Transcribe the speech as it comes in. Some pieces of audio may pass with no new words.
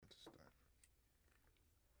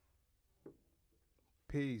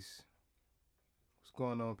Peace. What's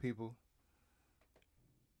going on, people?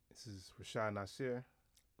 This is Rashad Nasir.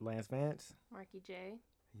 Lance Vance. Marky J.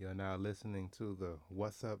 You're now listening to the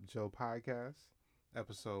What's Up Joe podcast,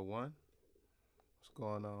 episode 1. What's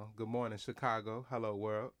going on? Good morning, Chicago. Hello,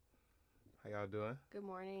 world. How y'all doing? Good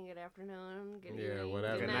morning, good afternoon, good Yeah, evening,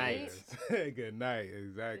 whatever. good it night. is. Good night,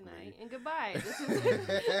 exactly. Good night and goodbye. This is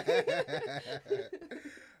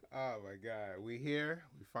Oh my God, we here.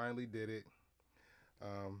 We finally did it.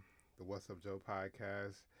 The What's Up Joe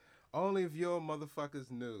podcast. Only if your motherfuckers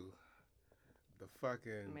knew the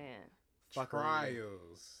fucking man.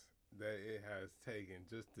 trials that it has taken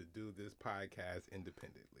just to do this podcast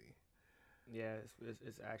independently. Yeah,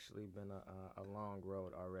 it's actually been a long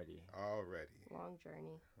road already. Long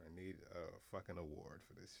journey. I need a fucking award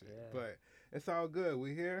for this shit. Yeah. But it's all good.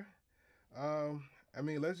 We here. I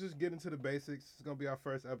mean, let's just get into the basics. It's gonna be our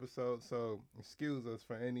first episode, so excuse us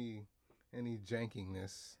for any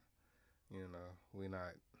jankiness. You know, we're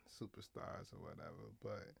not superstars or whatever.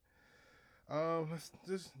 But let's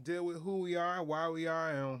just deal with who we are, why we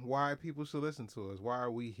are, and why people should listen to us. Why are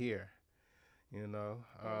we here? You know.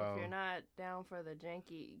 And if you're not down for the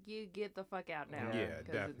janky, you get the fuck out now. Yeah,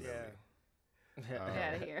 'cause definitely. Get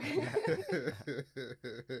out of here.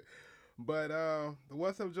 But the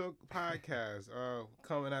What's Up Joke podcast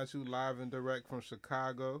coming at you live and direct from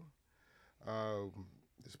Chicago.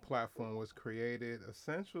 This platform was created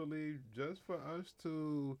essentially just for us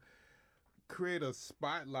to create a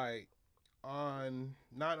spotlight on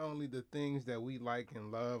not only the things that we like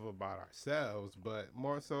and love about ourselves, but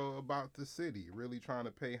more so about the city. Really trying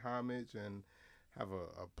to pay homage and have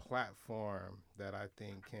a platform that I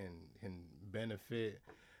think can benefit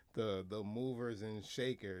the movers and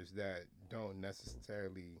shakers that don't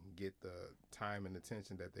necessarily get the time and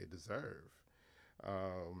attention that they deserve.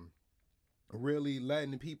 Really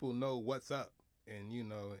letting people know what's up and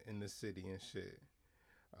in the city and shit.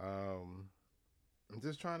 I'm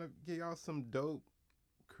just trying to get y'all some dope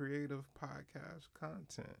creative podcast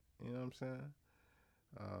content. You know what I'm saying?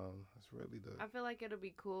 That's really the I feel like it'll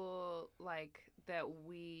be cool, like, that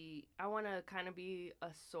I want to kind of be a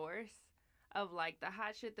source of, like, the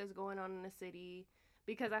hot shit that's going on in the city.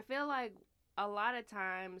 Because I feel like a lot of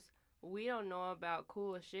times we don't know about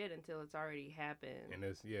cool shit until it's already happened. and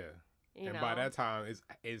it's you and know? by that time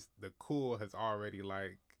it's the cool has already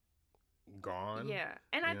like gone. Yeah.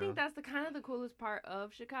 And I you think know? that's the kind of the coolest part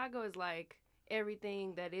of Chicago is, like,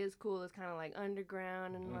 everything that is cool is kind of, like,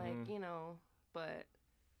 underground and, like, but...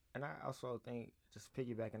 And I also think, just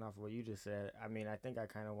piggybacking off of what you just said, I mean, I think I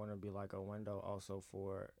kind of want to be like a window also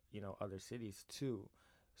for, other cities too.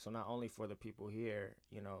 So not only for the people here,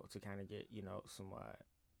 to kind of get, some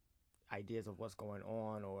ideas of what's going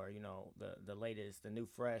on or, the latest, the new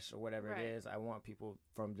fresh or whatever Right. it is. I want people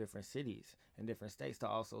from different cities and different states to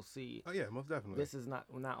also see Oh yeah, most definitely. this is not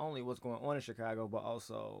only what's going on in Chicago, but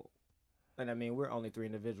also, and I mean, we're only 3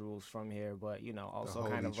 individuals from here, but, also the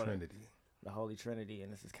Holy kind of Trinity. the Holy Trinity,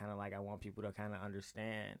 and this is kind of like I want people to kind of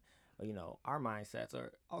understand, our mindsets,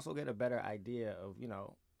 or also get a better idea of,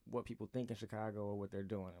 what people think in Chicago or what they're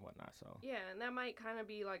doing and whatnot. So Yeah, and that might kind of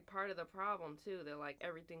be, like, part of the problem, too, that, like,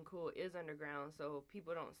 everything cool is underground, so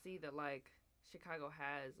people don't see that, like, Chicago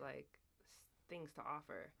has, like, things to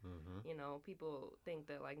offer. Mm-hmm. People think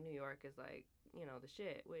that, like, New York is, like, the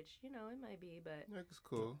shit, which, it might be, but Yeah, it's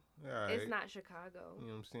cool. Yeah, it's not Chicago. You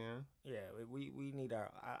know what I'm saying? yeah, we need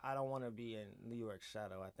our. I don't want to be in New York's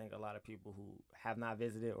shadow. I think a lot of people who have not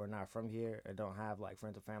visited or not from here or don't have like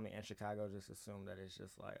friends or family in Chicago just assume that it's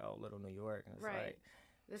just like little New York, and it's Right. like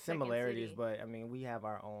The second similarities, city, but I mean we have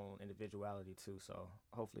our own individuality too. So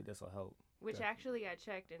hopefully this will help. which Definitely. actually I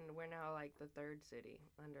checked, and we're now, like, the 3rd city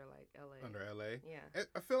under, like, LA. Under LA. Yeah.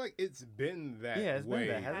 I feel like it's been that Yeah, it's way.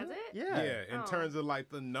 been that, Has hasn't it? Yeah. Yeah, in Oh. terms of like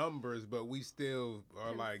the numbers, but we still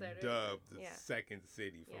are like Considered, dubbed the yeah. second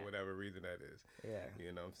city for Yeah. whatever reason that is. Yeah.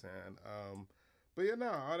 You know what I'm saying? But yeah, no,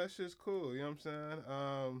 all that shit's cool. You know what I'm saying?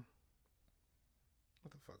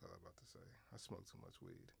 What the fuck was I about to say? I smoke too much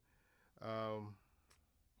weed.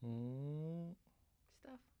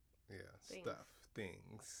 Stuff. Yeah, Things.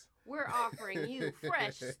 things. We're offering you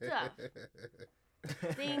fresh stuff.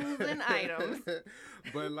 Things and items.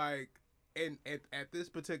 But like, at this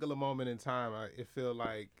particular moment in time, it feel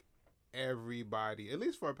like everybody, at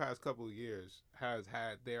least for the past couple of years, has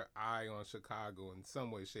had their eye on Chicago in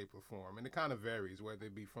some way, shape, or form, and it kind of varies, whether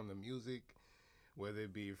it be from the music, whether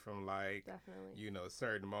it be from like Definitely.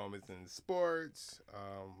 certain moments in sports,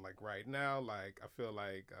 like right now, like I feel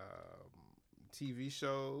like TV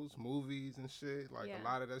shows, movies, and shit. Like Yeah. a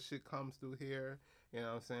lot of that shit comes through here. You know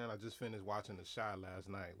what I'm saying? I just finished watching The Chi last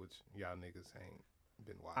night, which y'all niggas ain't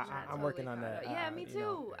been watching. I'm working on that. Yeah, me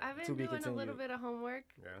too. I've been doing a little bit of homework.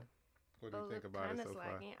 Yeah. What do you think about it so far?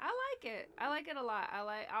 I like it. I like it a lot.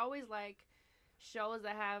 I always like shows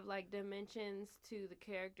that have like dimensions to the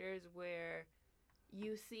characters where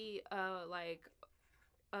you see like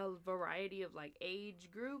a variety of like age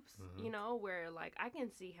groups, you know, where like I can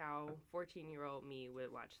see how 14-year-old me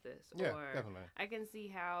would watch this, yeah, or definitely. I can see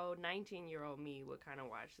how 19-year-old me would kind of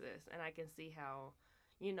watch this, and I can see how,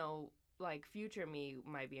 you know, like future me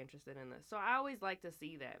might be interested in this. So I always like to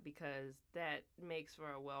see that because that makes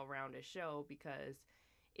for a well-rounded show, because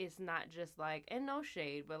it's not just like, and no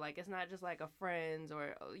shade, but like it's not just like a Friends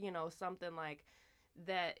or, you know, something like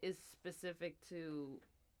that is specific to,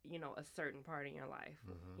 you know, a certain part in your life,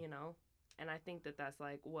 you know? And I think that that's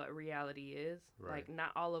like what reality is. Right. Like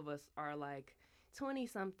not all of us are like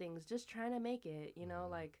 20-somethings just trying to make it, you know,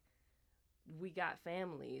 like we got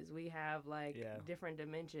families, we have like different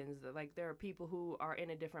dimensions. Like there are people who are in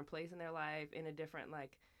a different place in their life, in a different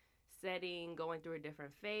like setting, going through a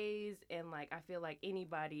different phase, and like I feel like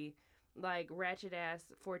anybody, like ratchet ass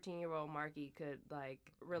 14-year-old Marky could like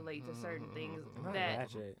relate to certain things that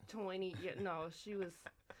ratchet. 20 no,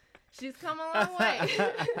 she's come a long way.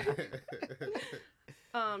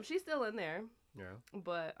 She's still in there. Yeah.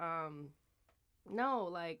 But no,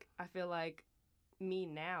 like I feel like me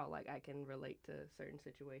now, like I can relate to certain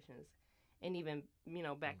situations, and even, you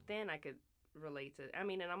know, back then I could relate to, I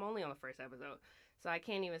mean, and I'm only on the first episode, so I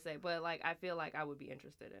can't even say, but like I feel like I would be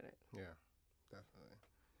interested in it. Yeah, definitely.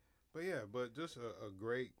 But yeah, but just a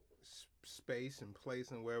great space and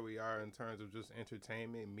place and where we are in terms of just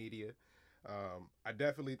entertainment, media. I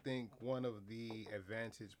definitely think one of the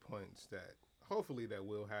advantage points that hopefully that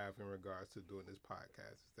we'll have in regards to doing this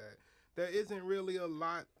podcast is that there isn't really a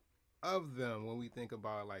lot of them when we think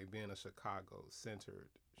about like being a Chicago centered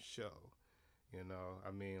show. You know,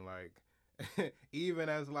 I mean, like even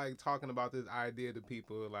as like talking about this idea to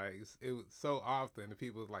people, like it was so often the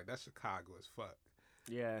people was like, that's Chicago as fuck.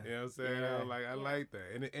 Yeah. You know what I'm saying? Yeah. Like I like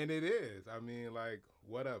that. And it is. I mean, like,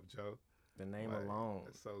 what up, Joe? The name like, alone.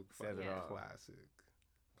 It's so says fucking it all. classic,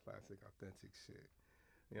 authentic shit.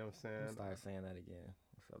 You know what I'm saying? Start saying that again.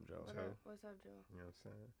 What's up, Joe? What's up, Joe? You know what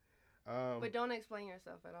I'm saying? But don't explain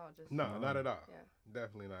yourself at all. Just no, not at all. Yeah.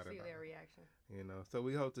 Definitely not at all. See their reaction. You know, so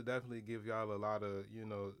we hope to definitely give y'all a lot of, you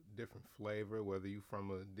know, different flavor, whether you from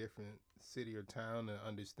a different city or town, and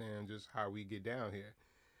understand just how we get down here.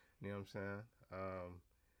 You know what I'm saying?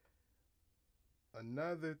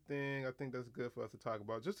 Another thing I think that's good for us to talk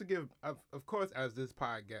about, just to give, of course, as this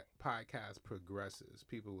podcast progresses,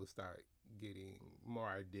 people will start getting more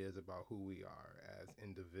ideas about who we are as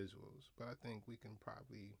individuals. But I think we can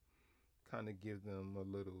probably kind of give them a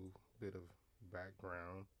little bit of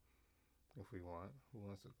background if we want. Who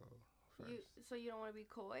wants to go first? So you don't want to be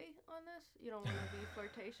coy on this? You don't want to be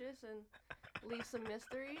flirtatious and leave some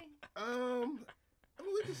mystery? I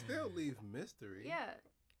mean, we can still leave mystery. Yeah.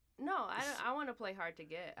 No, I want to play hard to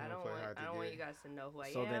get. I don't want you guys to know who I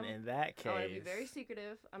am. So then in that case, I want to be very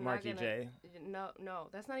secretive. I'm Marky not gonna. J. No,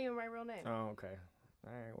 that's not even my real name. Oh, okay.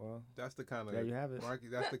 All right, well. That's the kind of There you have it. Marky,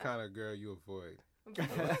 that's the kind of girl you avoid. Why?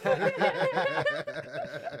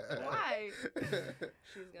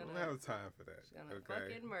 She's gonna. I don't have time for that. She's gonna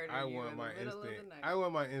fucking murder you in the middle of the night. I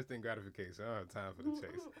want my instant gratification. I don't have time for the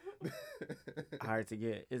chase. Hard to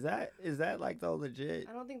get. Is that like though legit?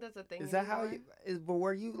 I don't think that's a thing. Is that anymore. how you? But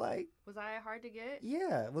were you like? Was I hard to get?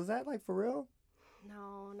 Yeah. Was that like for real?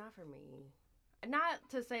 No, not for me. Not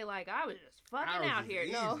to say like I was just fucking out here.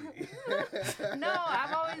 Easy. No. No,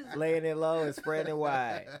 I've always Laying it low and spreading it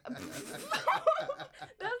wide.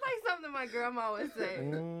 That's like something my grandma would say.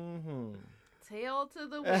 Mm-hmm. Tail to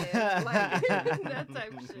the wind, like that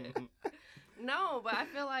type of shit. No, but I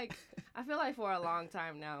feel like for a long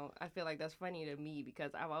time now, I feel like that's funny to me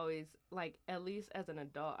because I've always, like, at least as an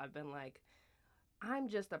adult, I've been like, I'm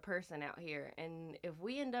just a person out here, and if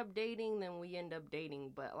we end up dating, then we end up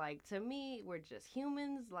dating. But like to me, we're just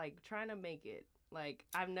humans, like trying to make it. Like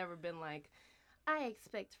I've never been like, I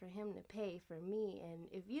expect for him to pay for me, and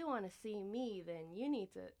if you want to see me, then you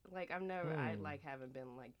need to. Like I've never, I like haven't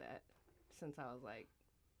been like that since I was like,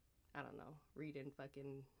 I don't know, reading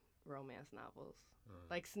fucking romance novels,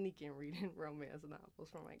 like sneaking reading romance novels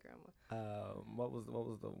from my grandma. What was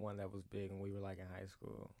the one that was big when we were like in high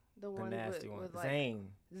school? The one nasty one. with like,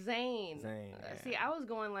 Zane. Yeah. See, I was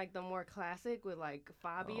going like the more classic with like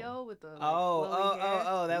Fabio with the like,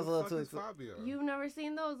 that's a little too. Fabio. You've never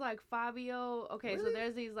seen those like Fabio? Okay, Really? so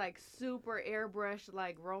there's these like super airbrushed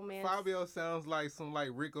like romance. Fabio sounds like some like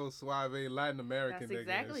Rico Suave Latin American That's nigga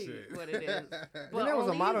exactly and shit. what it is. Then But there was a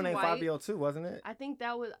only model he's named white. Fabio too, wasn't it? I think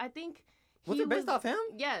that was. I think Was he it based off him?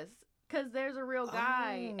 Yes, Because there's a real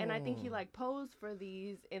guy, and I think he like posed for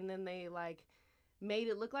these, and then they like made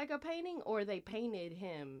it look like a painting, or they painted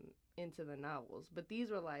him into the novels. But these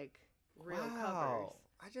were like real covers.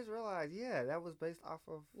 I just realized, yeah, that was based off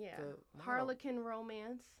of Yeah, the Harlequin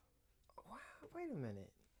romance Wow, wait a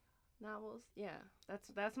minute. novels. Yeah,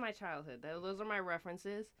 that's my childhood. Those are my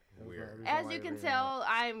references. Weird. As you can tell,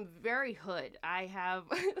 I'm very hood. I have.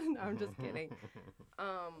 No, I'm just kidding.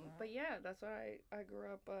 But yeah, that's why I grew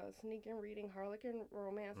up sneaking reading Harlequin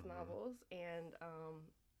romance novels, and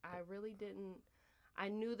I really didn't. I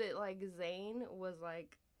knew that like Zane was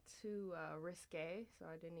like too risque, so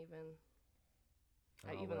I didn't even.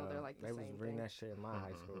 Even though they're like the they same was reading thing. that shit in my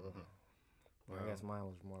high school. Well, I guess mine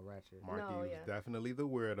was more ratchet. Marky No, was yeah. definitely the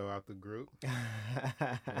weirdo out the group. You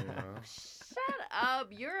know? Shut up!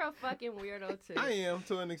 You're a fucking weirdo too. I am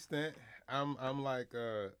to an extent. I'm like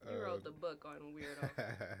You wrote the book on weirdo.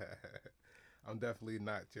 I'm definitely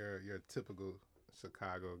not your typical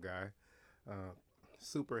Chicago guy.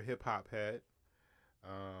 Super hip hop head.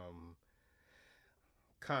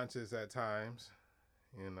 Conscious at times,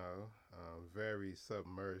 you know. Very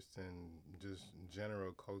submersed in just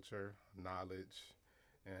general culture, knowledge.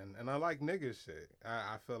 And I like nigga shit.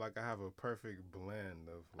 I feel like I have a perfect blend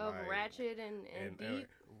of Of like, ratchet and deep.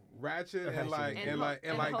 ratchet and like And and ho- like and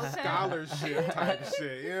and like hotel. scholarship type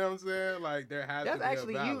shit. You know what I'm saying? Like there has That's to be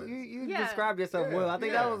actually a balance. you Yeah. described yourself Yeah, well. I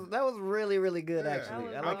think yeah. that was really really good Yeah.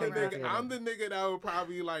 actually. That I was like all that. right. you I'm said the nigga that would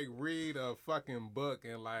probably like read a fucking book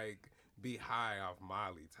and like be high off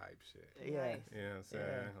Molly type shit. that. Yeah. Nice. You know what I'm saying?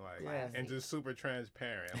 Yeah. Like Yeah. and just super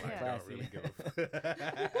transparent. Like Yeah. don't really give a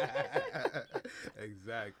fuck.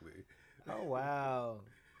 Exactly. Oh wow.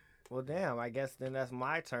 Well, damn. I guess then that's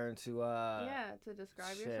my turn to Yeah, to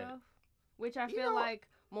describe shit. yourself. Which I You feel know- like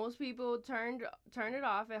most people turned it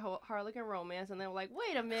off at Harlequin romance, and they were like,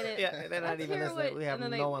 "Wait a minute, Yeah, they're not let's even hear listening. what-" We have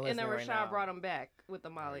and then no one and then listening right Rashad now. brought them back with the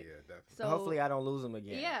Oh, Molly. yeah, definitely. So Hopefully I don't lose them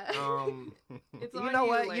again. Yeah. It's You on know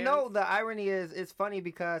what? Lance. You know the irony is, it's funny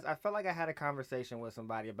because I felt like I had a conversation with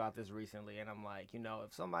somebody about this recently, and I'm like, you know,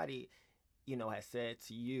 if somebody, you know, has said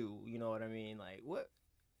to you, you know what I mean, like, what?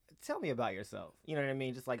 Tell me about yourself. You know what I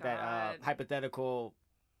mean? Just like that God. hypothetical,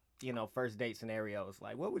 you know, first date scenarios.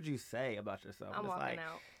 Like, what would you say about yourself? I'm And it's walking like,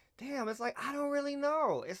 out. damn, it's like I don't really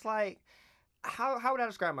know. It's like, how would I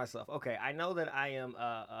describe myself? Okay, I know that I am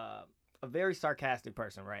a very sarcastic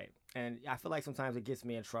person, right? And I feel like sometimes it gets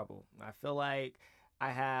me in trouble. I feel like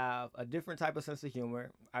I have a different type of sense of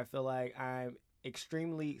humor. I feel like I'm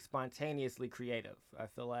extremely spontaneously creative. I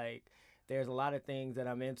feel like there's a lot of things that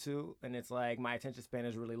I'm into, and it's like my attention span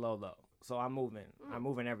is really low though. So I'm moving. I'm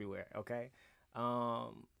moving everywhere. Okay.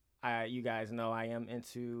 You guys know I am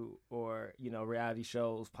into, or you know, reality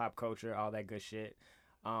shows, pop culture, all that good shit.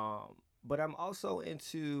 But I'm also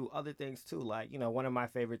into other things too. Like, you know, one of my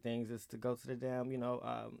favorite things is to go to the damn, you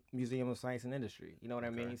know, Museum of Science and Industry. You know what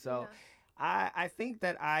I mean? So I think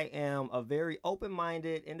that I am a very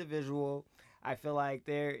open-minded individual. I feel like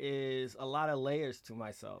there is a lot of layers to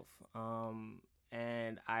myself.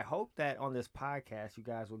 And I hope that on this podcast, you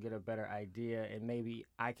guys will get a better idea, and maybe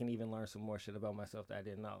I can even learn some more shit about myself that I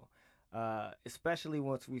didn't know. Especially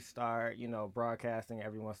once we start, you know, broadcasting,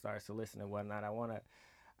 everyone starts to listen and whatnot.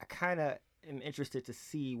 I kind of am interested to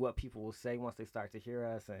see what people will say once they start to hear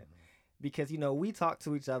us. And because, you know, we talk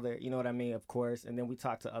to each other, you know what I mean, of course, and then we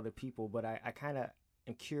talk to other people. But I kind of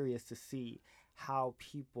am curious to see how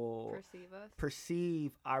people Perceive us.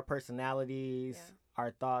 perceive our personalities, our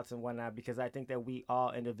thoughts and whatnot, because I think that we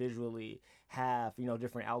all individually have, you know,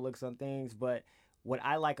 different outlooks on things. But what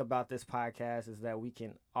I like about this podcast is that we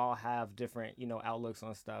can all have different, you know, outlooks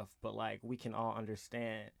on stuff, but like we can all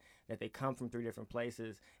understand that they come from three different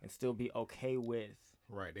places and still be okay with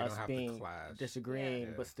Right. They us don't have being to clash. disagreeing,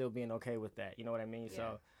 Yeah. but still being okay with that. You know what I mean? Yeah.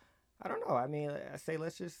 So I don't know. I mean, I say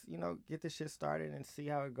let's just, you know, get this shit started and see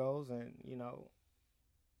how it goes. And, you know,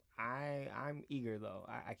 I'm eager though.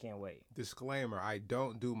 I can't wait. Disclaimer: I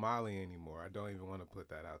don't do Molly anymore. I don't even want to put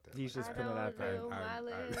that out there. He's just I putting it out don't there do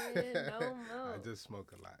Molly no more. I just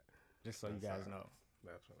smoke a lot. Just so you guys know.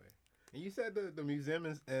 Definitely. And you said the Museum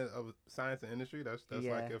of Science and Industry. That's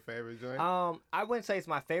Yeah. like your favorite joint. I wouldn't say it's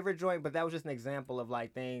my favorite joint, but that was just an example of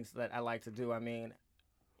like things that I like to do. I mean,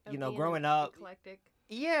 Of you know, being growing up, eclectic.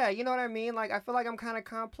 yeah, you know what I mean? Like, I feel like I'm kind of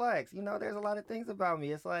complex. You know, there's a lot of things about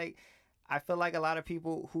me. It's like, I feel like a lot of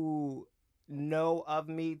people who know of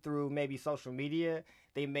me through maybe social media,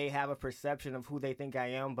 they may have a perception of who they think I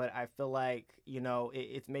am, but I feel like, you know,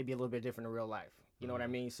 it's maybe a little bit different in real life. You know what I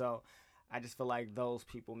mean? So I just feel like those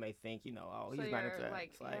people may think, you know, oh, So he's not you're into that.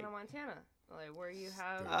 like It's like, Hannah Montana. Like where you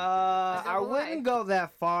have I double wouldn't life. go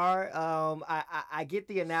that far. I get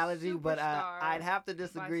the analogy, but Superstar I'd have to by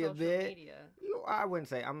disagree a social bit. media. I wouldn't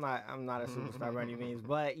say I'm not a superstar by any means,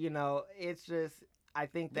 but it's just I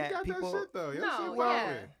think You that got people. that shit though. Your No, shit Well,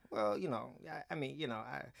 yeah. popping. well, I mean,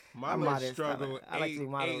 My I'm little modest. struggle, I like to be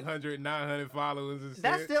modest. 800, 900 followers and shit.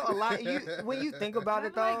 That's still a lot. When you think I about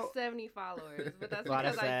have it though. like 70 followers, but that's Wow,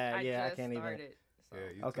 because that's sad. I Yeah, I just can't even. started. So. Yeah,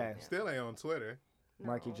 you Okay. still ain't on Twitter.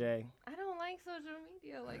 Marky No. J. I don't like social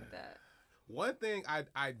media like that. One thing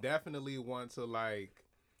I definitely want to like,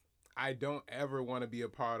 I don't ever want to be a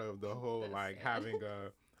part of the whole That's like sad. having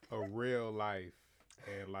a real life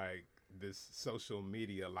and like this social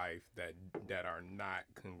media life that are not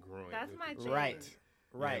congruent. That's with my each thing. other,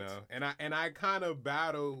 Right. You know? And I kind of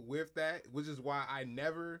battle with that, which is why I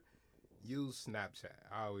never use Snapchat.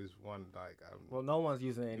 I always wanted like Well, no one's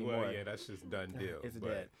using it anymore. well, yeah, that's just done deal. It's but,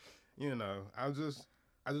 dead. You know, I just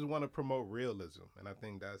want to promote realism, and I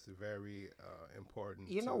think that's very important.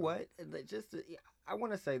 You know what? I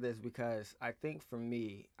want to say this because I think for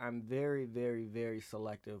me, I'm very, very, very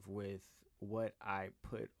selective with what I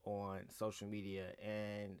put on social media.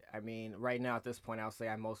 And I mean, right now at this point, I'll say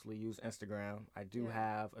I mostly use Instagram. I do Yeah.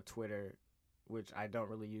 have a Twitter, which I don't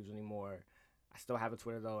really use anymore. I still have a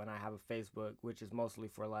Twitter though, and I have a Facebook, which is mostly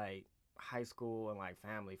for like high school and like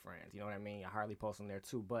family friends. You know what I mean? I hardly post on there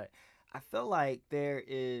too, but I feel like there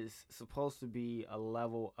is supposed to be a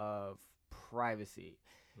level of privacy.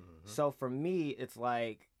 Mhm. So for me, it's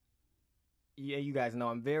like, yeah, you guys know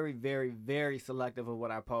I'm very, very, very selective of what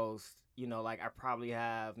I post. Like I probably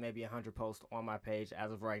have maybe 100 posts on my page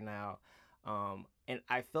as of right now. And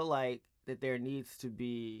I feel like that there needs to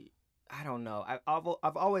be, I don't know.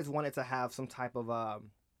 I've always wanted to have some type of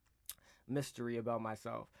mystery about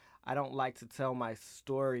myself. I don't like to tell my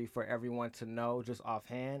story for everyone to know just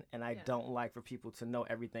offhand, and I Yeah. don't like for people to know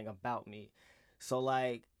everything about me. So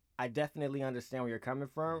like, I definitely understand where you're coming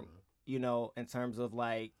from, in terms of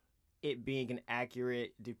like it being an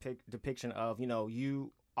accurate depiction of,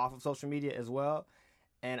 you off of social media as well.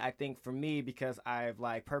 And I think for me, because I've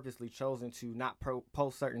like purposely chosen to not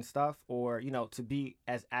post certain stuff or, to be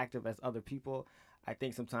as active as other people, I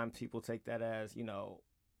think sometimes people take that as,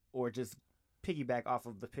 or just piggyback off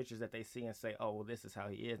of the pictures that they see and say, oh, well, this is how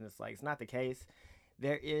he is. And it's like, it's not the case.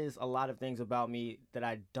 There is a lot of things about me that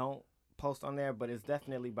I don't post on there, but it's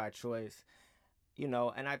definitely by choice, and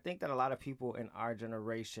I think that a lot of people in our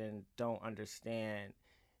generation don't understand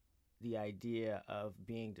the idea of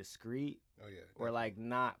being discreet Oh yeah. or like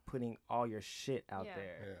not putting all your shit out Yeah.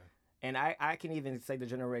 there. Yeah. And I can even say the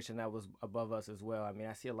generation that was above us as well. I mean,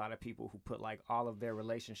 I see a lot of people who put like all of their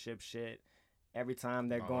relationship shit every time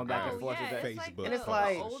they're Oh, going back yeah. and forth yeah, with it's that. like Facebook And it's the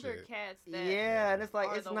like- older shit. cats that Yeah, and it's like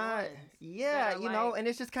are it's the not. ones Yeah, that are like- and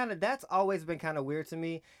it's just kind of that's always been kind of weird to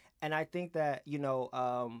me. And I think that in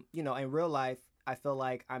real life, I feel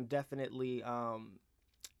like I'm definitely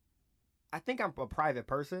I think I'm a private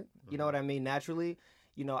person. You know what I mean? Naturally,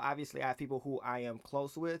 obviously I have people who I am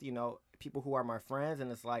close with. People who are my friends,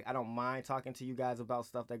 and it's like I don't mind talking to you guys about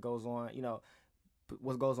stuff that goes on.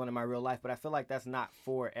 What goes on in my real life, but I feel like that's not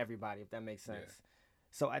for everybody, if that makes sense. Yeah.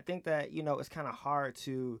 So I think that it's kind of hard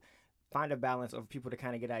to find a balance of people to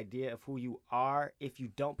kind of get an idea of who you are if you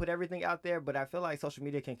don't put everything out there. But I feel like social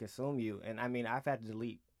media can consume you, and I mean I've had to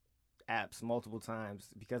delete apps multiple times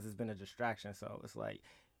because it's been a distraction. So it's like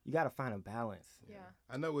you got to find a balance. Yeah.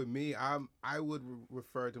 I know with me, I would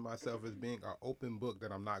refer to myself as being an open book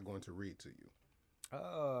that I'm not going to read to you. You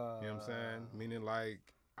know what I'm saying? Meaning like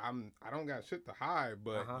I don't got shit to hide,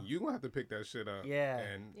 but you gonna have to pick that shit up Yeah.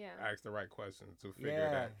 and Yeah. ask the right questions to figure Yeah.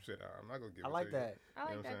 that shit out. I'm not gonna give I it like to that. I like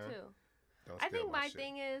You know what that I'm too. saying? you. Don't I steal think my shit.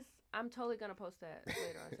 thing is I'm totally gonna post that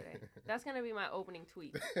later on today. That's gonna be my opening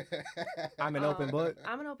tweet. I'm an open book.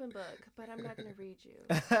 I'm an open book, but I'm not gonna read you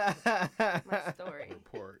my story.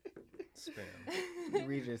 Report. Spam. You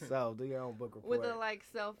read yourself. Do your own book report. With a like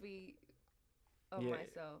selfie of Yeah.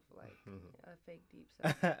 myself, like Mhm. a fake deep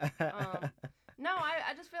selfie. No,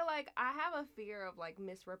 I just feel like I have a fear of like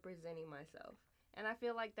misrepresenting myself. And I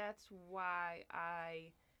feel like that's why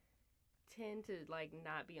I tend to like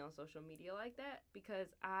not be on social media like that, because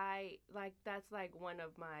I like that's like one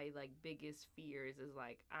of my like biggest fears is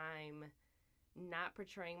like I'm not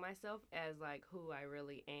portraying myself as like who I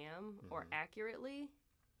really am or Mhm. accurately.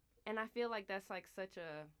 And I feel like that's like such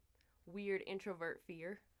a weird introvert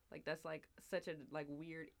fear. Like that's like such a like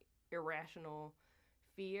weird irrational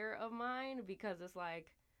fear of mine, because it's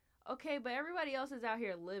like, okay, but everybody else is out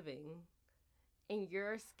here living and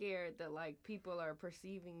you're scared that like people are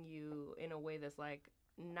perceiving you in a way that's like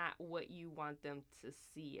not what you want them to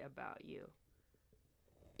see about you.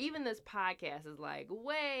 even this podcast is like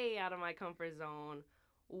way out of my comfort zone.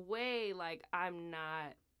 Way like I'm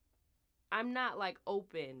not like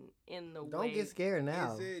open in the way. Don't get scared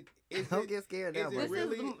now. Don't get scared now. Is it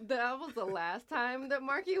really? That was the last time that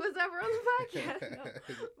Marky was ever on the podcast. No.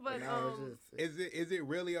 But Is it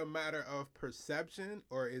really a matter of perception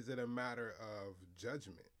or is it a matter of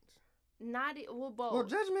judgment? Both. Well,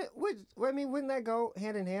 judgment. Wouldn't that go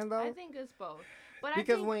hand in hand though? I think it's both. But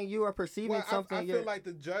because I think, when you are perceiving something, I feel like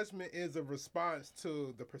the judgment is a response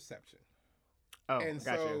to the perception. Oh, and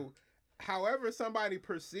gotcha. so, however somebody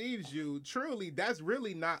perceives you, truly, that's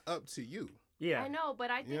really not up to you. Yeah, I know,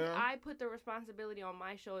 but I think You know? I put the responsibility on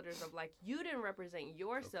my shoulders of like, you didn't represent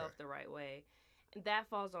yourself the right way. That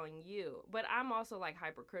falls on you. But I'm also like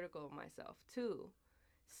hypercritical of myself too.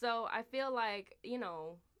 So I feel like,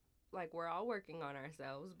 like we're all working on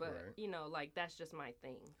ourselves, but Right. Like that's just my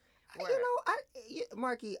thing.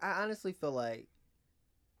 Marky, I honestly feel like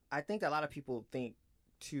I think that a lot of people think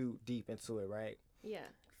too deep into it, right? Yeah.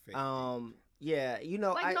 Fake. Yeah,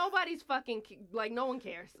 Like nobody's fucking like no one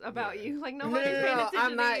cares about Yeah. you. Like No, nobody's paying attention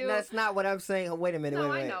I'm not. to you. That's not what I'm saying. Wait a minute. No,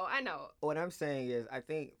 wait. I know. What I'm saying is, I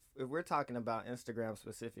think if we're talking about Instagram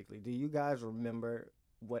specifically, do you guys remember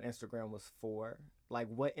what Instagram was for? Like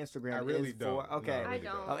what Instagram I really is don't. for? Okay. No, I really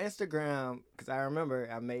don't. Oh, Instagram, because I remember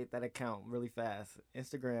I made that account really fast.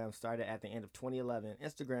 Instagram started at the end of 2011.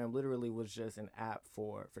 Instagram literally was just an app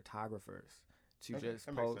for photographers to Okay, just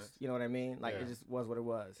that makes post. sense. You know what I mean? Like Yeah. it just was what it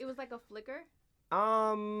was. It was like a Flickr.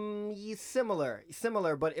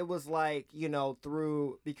 Similar, but it was like,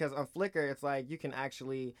 through, because on Flickr, it's like you can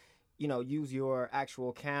actually, use your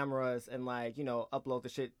actual cameras and like, upload the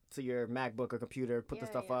shit to your MacBook or computer, put the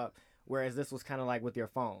Yeah, stuff yeah. up. Whereas this was kind of like with your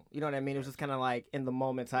phone. You know what I mean? It was just kind of like in the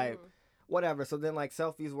moment type, whatever. So then like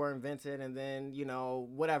selfies were invented and then,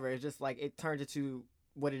 whatever. It's just like it turned into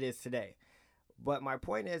what it is today. But my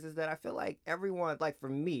point is that I feel like everyone, like for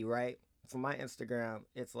me, right? For my Instagram,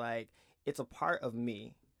 it's like, it's a part of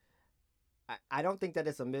me. I don't think that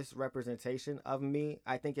it's a misrepresentation of me.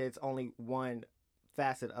 I think it's only one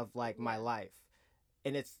facet of like my life.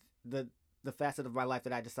 And it's the facet of my life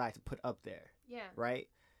that I decide to put up there. Yeah. Right?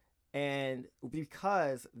 And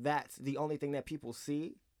because that's the only thing that people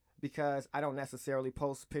see, because I don't necessarily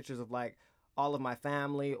post pictures of like all of my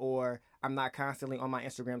family, or I'm not constantly on my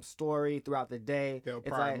Instagram story throughout the day. They'll It's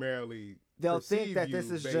primarily they'll think perceive that this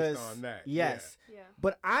you is based just on that. yes. Yeah.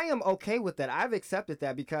 But I am okay with that. I've accepted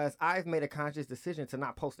that because I've made a conscious decision to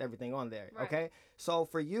not post everything on there. Right. Okay. So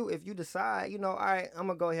for you, if you decide, all right, I'm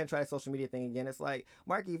gonna go ahead and try the social media thing again. It's like,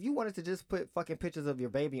 Marky, if you wanted to just put fucking pictures of your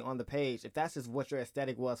baby on the page, if that's just what your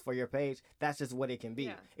aesthetic was for your page, that's just what it can be.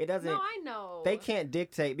 Yeah. It doesn't. No, I know. They can't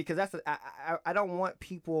dictate, because I don't want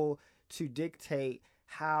people to dictate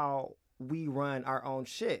how we run our own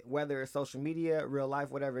shit, whether it's social media, real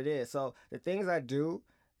life, whatever it is. So the things I do,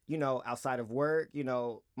 outside of work,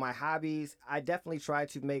 my hobbies, I definitely try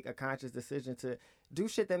to make a conscious decision to do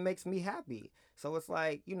shit that makes me happy. So it's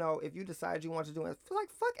like, if you decide you want to do it, like,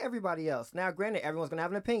 fuck everybody else. Now, granted, everyone's going to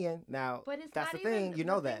have an opinion. Now, But it's that's not the thing, even,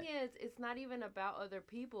 that. The thing is, it's not even about other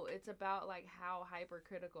people. It's about like how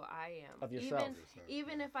hypercritical I am. Of yourself.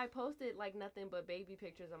 Even if I posted like nothing but baby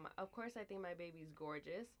pictures of course I think my baby's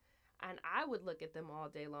gorgeous. And I would look at them all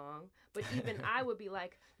day long. But even I would be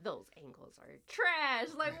like, those angles are trash.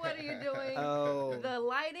 Like, what are you doing? Oh. The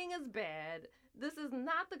lighting is bad. This is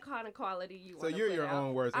not the kind of quality you want to So you're your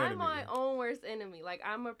own worst enemy. I'm my own worst enemy. Like,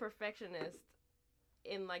 I'm a perfectionist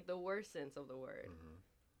in, like, the worst sense of the word. Mm-hmm.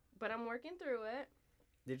 But I'm working through it.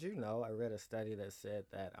 Did you know, I read a study that said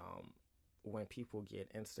that when people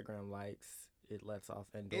get Instagram likes, it lets off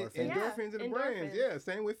endorphins. Endorphins in the brains. endorphins. Yeah,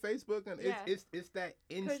 same with Facebook, and Yeah. it's that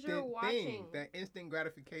instant you're thing, watching. that instant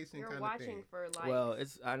gratification You're kind of watching thing. for likes. Well,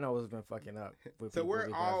 I know it's been fucking up. With So people we're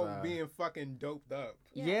because, all being fucking doped up.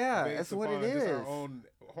 Yeah, based that's what it upon just is. our own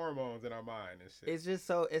hormones in our mind and shit. It's just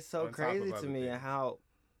so On top of crazy to other me, and things. how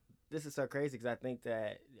this is so crazy, because I think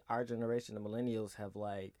that our generation, the millennials, have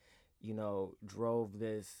like, drove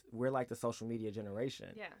this. We're like the social media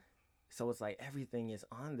generation. Yeah. So it's like everything is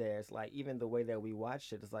on there. It's like even the way that we watch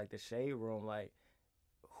shit, it's like the Shade Room. Like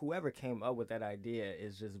whoever came up with that idea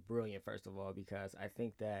is just brilliant, first of all, because I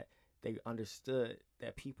think that they understood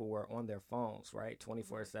that people were on their phones, right?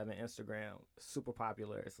 24/7, Instagram, super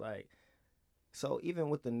popular. It's like, so even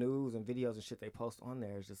with the news and videos and shit they post on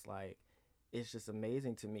there, it's just like, it's just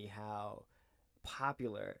amazing to me how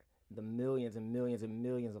popular the millions and millions and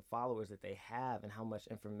millions of followers that they have, and how much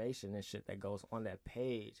information and shit that goes on that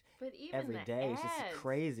page But even every the day. ads, It's just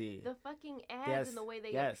crazy. The fucking ads Yes, and the way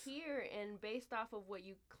they yes. appear, and based off of what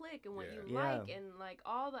you click and what you Yeah. like, and like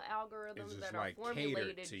all the algorithms just, that like, are catered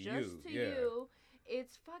formulated to just you, to yeah. you,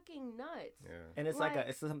 It's fucking nuts. Yeah. And it's Like-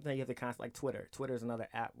 it's something you have to constantly, like Twitter. Twitter is another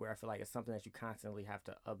app where I feel like it's something that you constantly have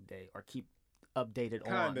to update or keep updated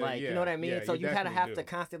on. Kinda, Like, you yeah, know what I mean? yeah, So you you kind of definitely have do. to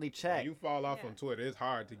constantly When check. you fall off Yeah. on Twitter, it's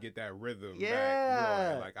hard to get that rhythm Yeah. back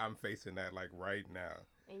going. Like I'm facing that like right now.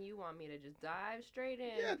 And you want me to just dive straight in?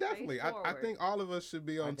 Yeah, face definitely. I forward. think all of us should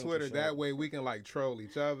be I on think you Twitter. should. That way we can like troll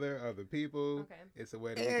each other, other people. Okay. It's a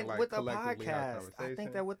way that we can And like with the collectively have podcast, conversation. I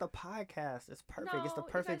think that with the podcast, it's perfect. It's the No,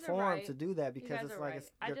 you perfect guys are forum right. to do that You because guys it's are like right.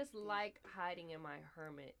 it's. I just like hiding in my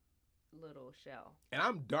hermit little shell. And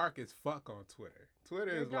I'm dark as fuck on Twitter.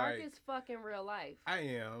 Twitter You're is dark like as fuck in real life. I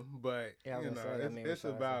am, but Yeah, I was you gonna know, say, I mean, it's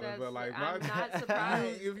besides about that. it. But like, I'm my, not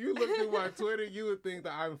surprised. if you look through my Twitter, you would think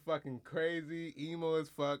that I'm fucking crazy, emo as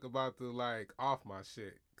fuck, about to like off my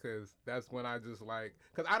shit. Cause that's when I just like,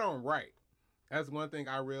 cause I don't write. That's one thing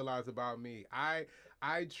I realize about me. I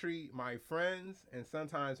treat my friends and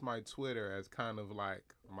sometimes my Twitter as kind of like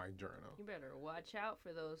my journal. You better watch out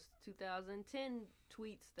for those 2010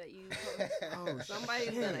 tweets that you post. Oh, Somebody's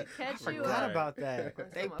shit. gonna catch I you forgot up. Right. about that. On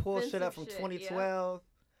They some pull shit up offensive from shit, yeah. 2012.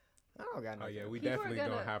 I don't got Oh nothing. yeah, we People are definitely gonna-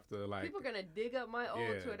 gonna have to like. People are gonna dig up my old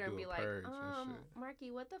Yeah, Twitter and do be a like, purge and shit.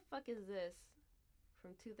 Marky, what the fuck is this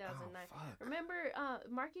from 2009? Oh, fuck. Remember,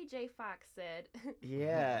 Marky J. Fox said,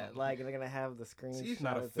 Yeah, like they're gonna have the screen. She's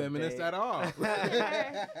not a feminist at all.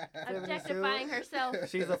 objectifying herself.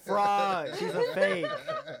 She's a fraud. She's a fake.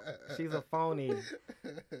 She's a phony.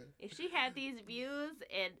 If she had these views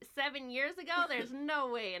 7 years ago, there's no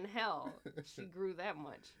way in hell she grew that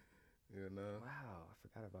much. You know. Wow, I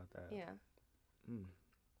forgot about that. Yeah.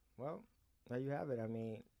 Well, there you have it. I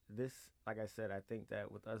mean, this, like I said, I think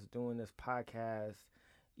that with us doing this podcast,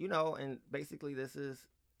 you know, and basically this is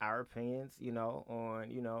our opinions, you know,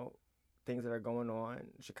 on, you know, things that are going on in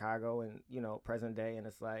Chicago and, you know, present day. And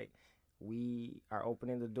it's like we are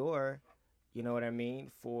opening the door, you know what I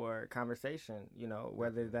mean, for conversation, you know,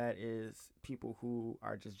 whether that is people who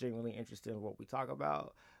are just genuinely interested in what we talk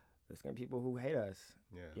about. There's going to be people who hate us,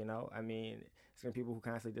 Yeah. you know. I mean, there's going to be people who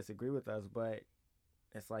constantly disagree with us, but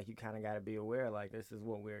it's like you kind of got to be aware, like, this is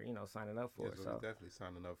what we're, you know, signing up for. That's what So, we're definitely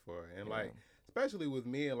signing up for. And yeah. like, especially with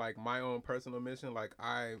me and like my own personal mission, like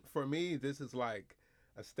for me, this is like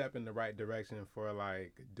a step in the right direction for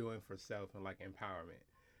like doing for self and like empowerment.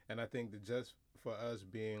 And I think that just for us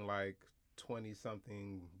being like 20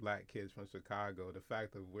 something black kids from Chicago, the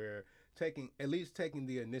fact that we're at least taking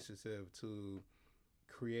the initiative to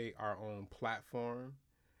create our own platform,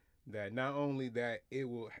 that not only that it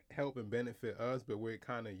will help and benefit us, but we're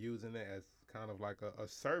kind of using it as kind of like a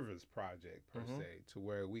service project per Mhm. se, to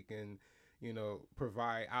where we can, you know,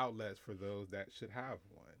 provide outlets for those that should have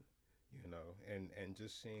one, you know, and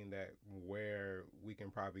just seeing that where we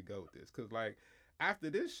can probably go with this. Cause like after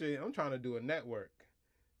this shit, I'm trying to do a network,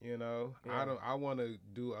 you know. Yeah. I want to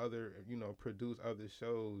do other, you know, produce other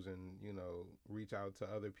shows and, you know, reach out to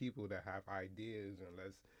other people that have ideas, and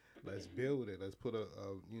let's build it. Let's put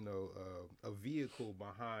a vehicle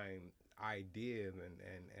behind ideas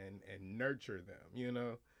and nurture them, you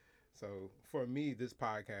know. So for me, this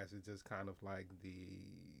podcast is just kind of like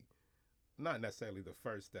not necessarily the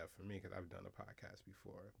first step for me, because I've done a podcast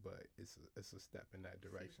before, but it's a step in that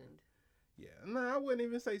direction. Seasoned. Yeah, no, I wouldn't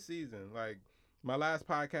even say season. Like my last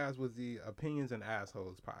podcast was the Opinions and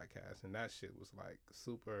Assholes podcast, and that shit was like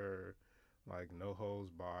super, like no holds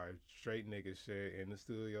barred, straight nigga shit in the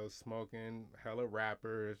studio, smoking, hella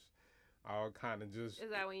rappers, all kind of just Is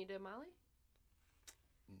that when you did Molly?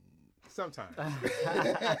 sometimes.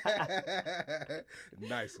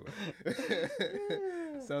 Nice one.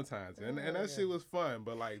 Sometimes, and that shit was fun,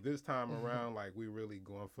 but like this time around, like we really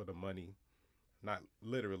going for the money. Not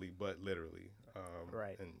literally, but literally.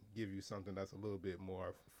 Right. And give you something that's a little bit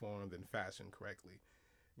more formed and fashioned correctly.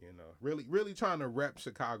 You know, really trying to rep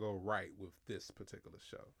Chicago right with this particular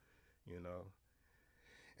show, you know.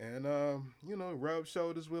 And, you know, rub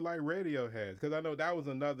shoulders with like Radiohead. Because I know that was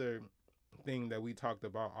another thing that we talked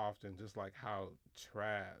about often, just like how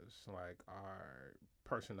trash like our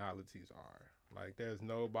personalities are. Like there's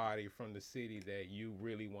nobody from the city that you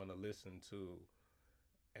really want to listen to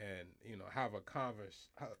and, you know, have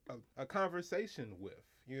a conversation with,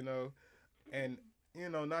 you know. And, you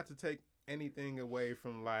know, not to take anything away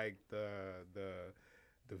from like the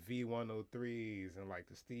V103s and like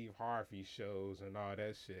the Steve Harvey shows and all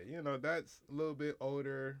that shit. You know, that's a little bit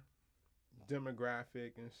older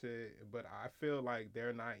demographic and shit, but I feel like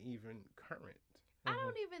they're not even current. I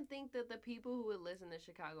don't even think that the people who would listen to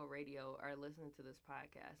Chicago radio are listening to this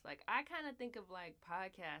podcast. Like, I kind of think of, like,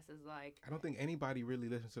 podcasts as, like... I don't think anybody really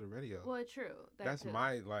listens to the radio. Well, true. That's too.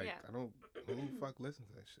 my, like, Yeah. I don't, who the fuck listens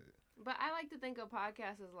to that shit? But I like to think of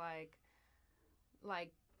podcasts as,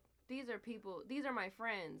 like these are people, these are my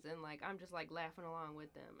friends, and like I'm just like laughing along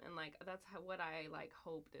with them, and like that's what I like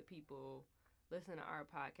hope that people listen to our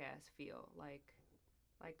podcast feel like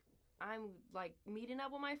I'm like meeting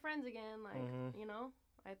up with my friends again, like you know.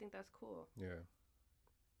 I think that's cool. Yeah.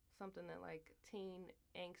 Something that like teen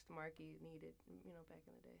angst Marky needed, you know, back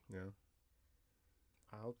in the day. Yeah.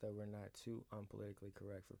 I hope that we're not too unpolitically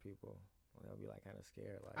correct for people. They'll be like kind of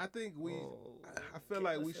scared. Like, I think whoa, I feel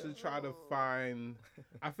like we should try to find.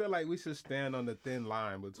 I feel like we should stand on the thin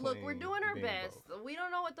line between. Look, we're doing our being best. both. We don't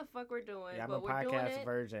know what the fuck we're doing, yeah, I'm but a we're doing podcast it.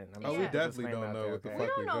 virgin. Oh, we definitely don't know what the We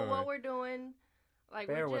fuck don't know doing. what we're doing. Like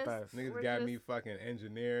Bear we're with just us. Niggas we're got just me fucking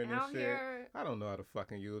engineering and out shit. here. I don't know how to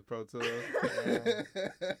fucking use Pro Tools.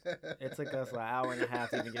 It took us an hour and a half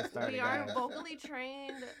to even get started. We are guys. vocally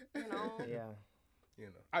trained, you know. Yeah. You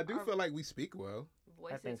know, I do feel like we speak well.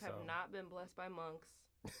 Voices think have so. not been blessed by monks.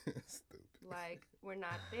 Stupid. Like we're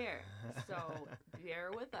not there, so bear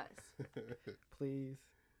with us. Please.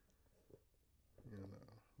 You know,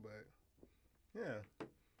 but yeah.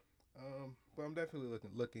 But I'm definitely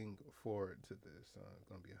looking forward to this. It's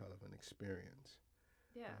gonna be a hell of an experience.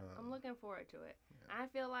 Yeah, I'm looking forward to it. I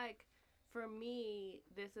feel like for me,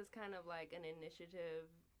 this is kind of like an initiative,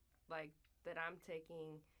 like that I'm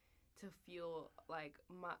taking to fuel like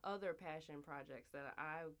my other passion projects that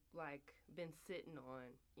I've like been sitting on.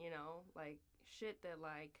 You know, like shit that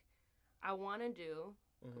like I want to do,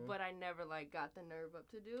 but I never like got the nerve up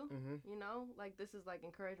to do. You know, like this is like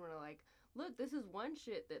encouragement of like, look, this is one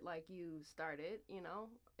shit that like you started. You know,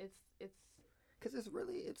 it's Because it's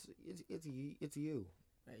really it's you.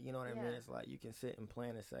 You know what I mean? Yeah. It's like you can sit and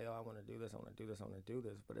plan and say, oh, I want to do this, I want to do this, I want to do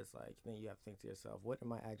this. But it's like, then you have to think to yourself, what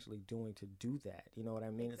am I actually doing to do that? You know what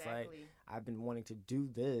I mean? exactly. It's like, I've been wanting to do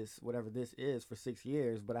this, whatever this is, for 6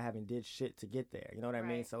 years, but I haven't did shit to get there. You know what I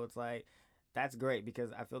mean? Right. So it's like, that's great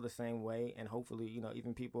because I feel the same way. And hopefully, you know,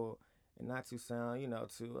 even people, and not to sound, you know,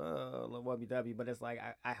 too wubby-dubby, but it's like,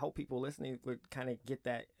 I hope people listening would kind of get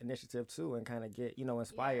that initiative too and kind of get, you know,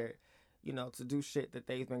 inspired. You know, to do shit that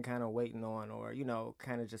they've been kind of waiting on or, you know,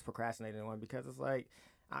 kind of just procrastinating on. Because it's like,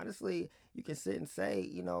 honestly, you can sit and say,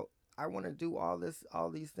 you know, I want to do all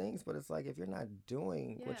these things. But it's like, if you're not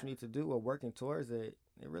doing what Yeah. you need to do or working towards it,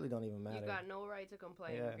 it really don't even matter. You got no right to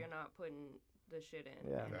complain Yeah. if you're not putting the shit in.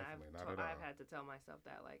 Yeah. And Definitely not at all. I've had to tell myself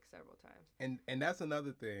that like several times. And that's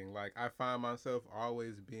another thing. Like I find myself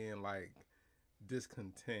always being like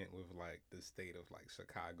discontent with like the state of like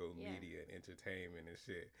Chicago Yeah. media and entertainment and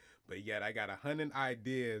shit. But yet I got 100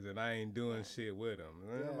 ideas and I ain't doing shit with them.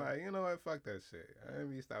 And I'm Yeah. like, you know what? Fuck that shit. I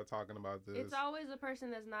need to stop talking about this. It's always a person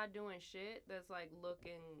that's not doing shit that's like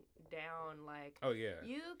looking down like, Oh yeah.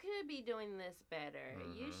 you could be doing this better.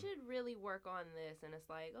 You Mhm. should really work on this. And it's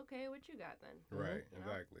like, okay, what you got then? Right. You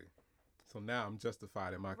know? Exactly. So now I'm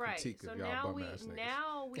justified in my Right. critique So of y'all now bum we ass niggas.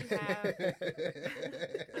 now we have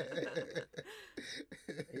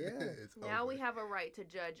It's now over. we have a right to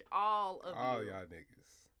judge all of all you y'all niggas.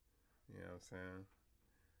 You know what I'm saying?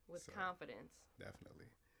 with So. confidence. Definitely.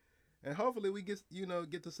 And hopefully we get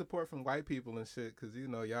the support from white people and shit, cause you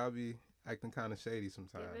know y'all be acting kind of shady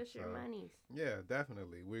sometimes. Give us your so. monies. Yeah,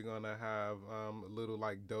 definitely. We're gonna have a little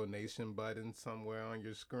like donation button somewhere on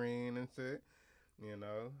your screen and shit. You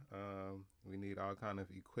know, we need all kind of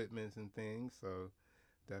equipments and things, so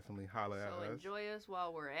definitely holler at So us. enjoy us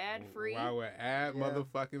while we're ad free. While we're ad Yeah.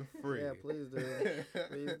 motherfucking free. Yeah, please do.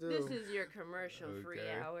 Please do. This is your commercial free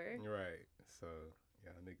Okay. hour. Right. So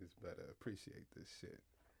y'all niggas better appreciate this shit.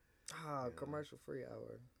 Ah, Yeah. commercial free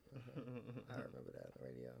hour. I remember that on the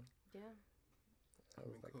radio. Yeah. That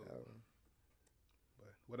was like, Cool.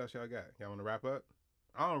 But what else y'all got? Y'all want to wrap up?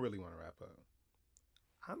 I don't really want to wrap up.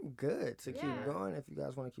 I'm good to keep Yeah. going if you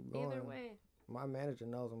guys want to keep going. Either way. My manager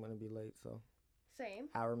knows I'm going to be late, so Same.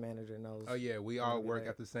 our manager knows. Oh yeah, we I'm all gonna be work late.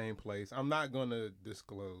 at the same place. I'm not gonna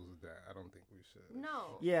disclose that. I don't think we should.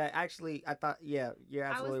 No. Yeah, actually, I thought, yeah, you're I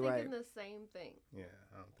was absolutely right. thinking the same thing. Yeah,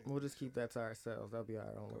 I don't think We'll just keep that to ourselves. That'll be our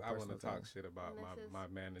own little I want to personal talk thing. shit about And this is- my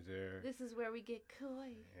manager This is where we get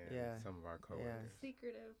coy. and Yeah. some of our coworkers.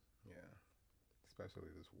 Secretive. Yeah, especially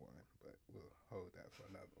this one, but we'll hold that for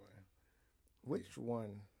another one. Which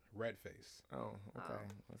one? Red face. Oh, okay.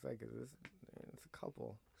 Oh. It's like it's a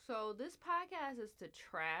couple. So this podcast is to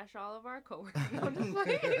trash all of our coworkers. No, I'm just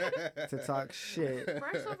like, To talk shit.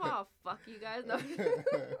 first of all, fuck you guys. No.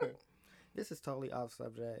 This is totally off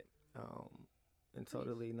subject, and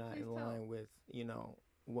totally not please in tell. line with, you know,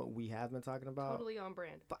 what we have been talking about. Totally on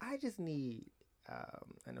brand. But I just need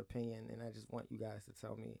an opinion, and I just want you guys to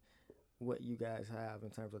tell me what you guys have in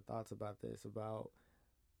terms of thoughts about this, about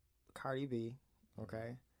Cardi B,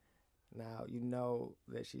 okay? Now, you know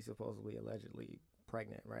that she's supposedly, allegedly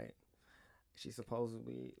pregnant, right? she's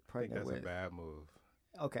supposedly I think pregnant that's with. a bad move.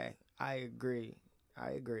 Okay, I agree,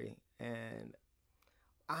 and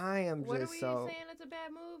I am What are just we so. saying? It's a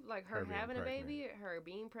bad move. Like her Her being having a pregnant. baby, or her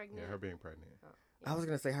being pregnant. Yeah, her being pregnant. Oh, I was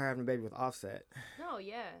gonna say her having a baby with Offset, no,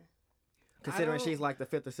 yeah. considering don't- she's like the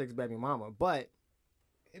 5th or 6th baby mama. But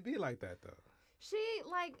It be like that though. She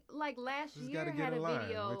like last Just year gotta get had in a line.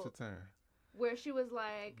 video Wait your turn. where she was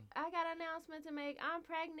like, "I got an announcement to make. I'm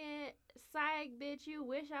pregnant. Psych, bitch. You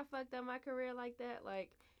wish I fucked up my career like that."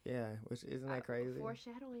 Like, yeah, which isn't that crazy?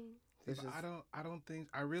 foreshadowing. It's But just-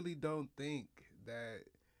 I really don't think that.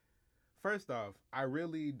 First off, I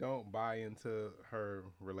really don't buy into her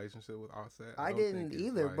relationship with Offset. I don't didn't think it's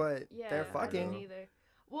either, like- but Yeah, they're I didn't fucking. either.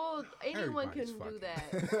 Well, anyone Everybody's can do fucking.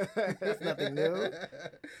 that. It's nothing new.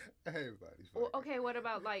 Everybody's Well, fucking. okay, what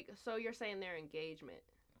about like? So you're saying their engagement?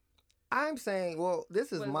 I'm saying, well,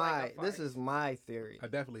 this is Was like my a this farce. is my theory. I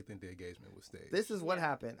definitely think the engagement was staged. This is what Yeah.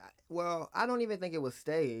 happened. Well, I don't even think it was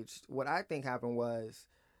staged. What I think happened was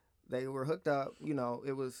they were hooked up. You know,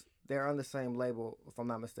 they're on the same label, if I'm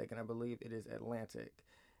not mistaken. I believe it is Atlantic,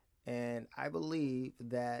 and I believe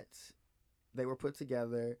that they were put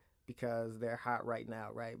together because they're hot right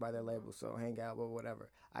now, right, by their label. So hang out or whatever.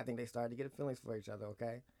 I think they started to get feelings for each other.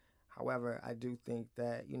 Okay. However, I do think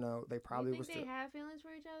that they probably you was. think they have feelings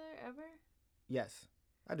for each other ever? Yes,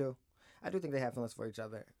 I do. I do think they have feelings for each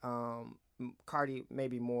other. Cardi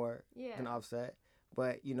maybe more Yeah. than Offset,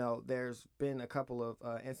 but there's been a couple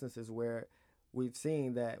of instances where we've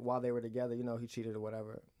seen that while they were together, he cheated or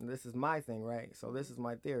whatever. And this is my thing, right? So this is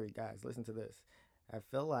my theory, guys. Listen to this. I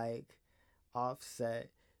feel like Offset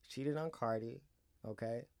cheated on Cardi,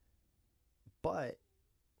 okay? But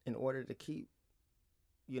in order to keep,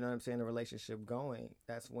 the relationship going,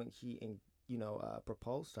 that's when he,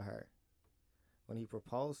 proposed to her. When he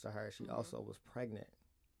proposed to her, she Mhm. also was pregnant,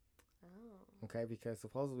 Oh. okay? Because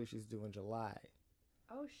supposedly she's due in July,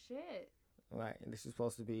 Oh shit. right? And this is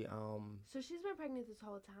supposed to be, So she's been pregnant this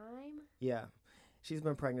whole time? yeah, she's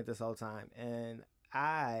been pregnant this whole time. And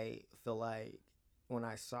I feel like when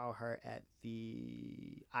I saw her at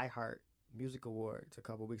the iHeart Music Awards a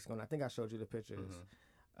couple weeks ago, and I think I showed you the pictures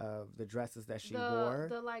of the dresses that she wore.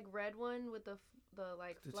 The like red one with the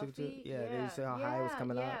like The fluffy. tutu? Yeah, did you see how high it was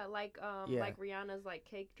coming up? Yeah, like Yeah. like Rihanna's like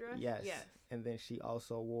cake dress. Yes. Yes. And then she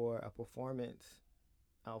also wore a performance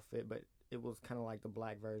outfit, but it was kind of like the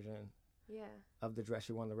black version Yeah. of the dress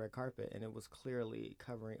she wore on the red carpet, and it was clearly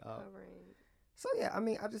covering up. Covering. So yeah, I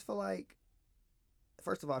mean, I just feel like,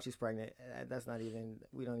 first of all, she's pregnant. That's not even.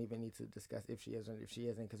 We don't even need to discuss if she is or if she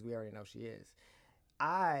isn't, because we already know she is.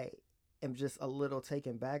 I am just a little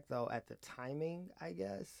taken back though at the timing. I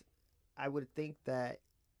guess I would think that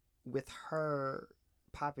with her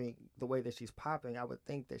popping the way that she's popping, I would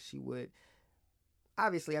think that she would.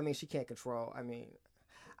 Obviously, I mean, she can't control. I mean,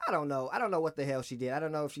 I don't know. I don't know what the hell she did. I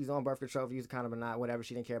don't know if she's on birth control, if you use a condom or not, whatever.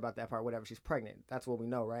 She didn't care about that part, whatever. She's pregnant. That's what we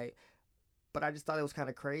know, right? But I just thought it was kind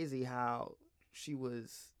of crazy how she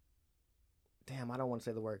was, damn, I don't want to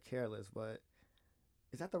say the word careless, but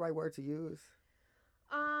is that the right word to use?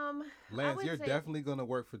 I Lance, would you're say definitely gonna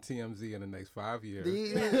work for TMZ in the next 5 years. Do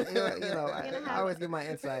you, I always give my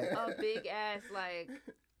insight. a big ass like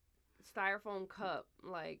styrofoam cup.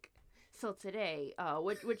 Like, so today,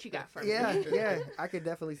 what you got for Yeah, me? yeah, I could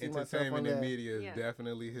definitely see myself on Entertainment that. and media is Yeah.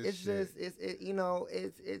 definitely his It's shit.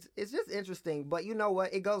 just it's just interesting, but you know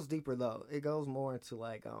what? It goes deeper though. It goes more into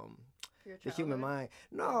like Your the human childhood? mind.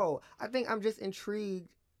 No, I think I'm just intrigued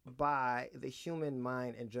by the human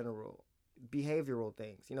mind in general, behavioral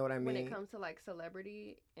things. You know what I mean? When it comes to like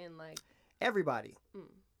celebrity and like, Everybody. mm,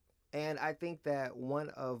 And I think that one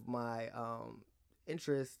of my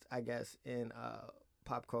interests, I guess, in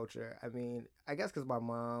pop culture, I mean, I guess because my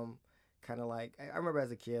mom kind of like, I remember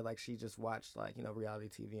as a kid, like she just watched like, reality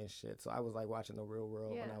TV and shit. So I was like watching The Real World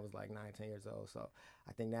when Yeah. I was like 9, 10 years old. So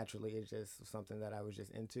I think naturally it's just something that I was just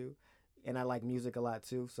into. And I like music a lot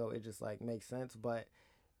too. So it just like makes sense. But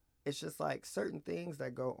it's just like certain things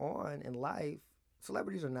that go on in life,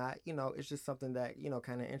 celebrities or not, it's just something that,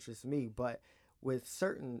 kind of interests me. But with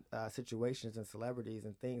certain situations and celebrities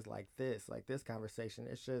and things like this conversation,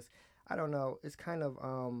 it's just, I don't know, it's kind of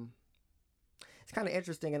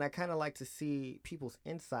interesting. And I kind of like to see people's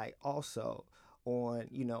insight also on,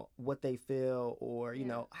 what they feel or,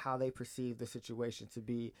 Yeah. how they perceive the situation to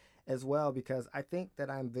be as well, because I think that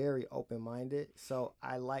I'm very open-minded. So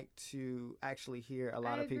I like to actually hear a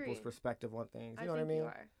lot I of people's agree. perspective on things. You know think what I mean? you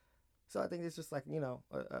are. So I think it's just like,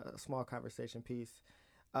 a small conversation piece.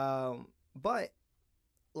 But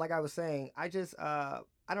like I was saying, I just, I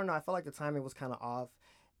don't know. I felt like the timing was kind of off.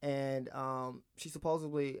 And she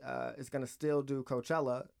supposedly is going to still do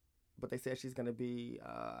Coachella, but they said she's gonna be,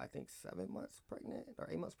 I think 7 months pregnant or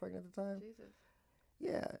 8 months pregnant at the time. Jesus.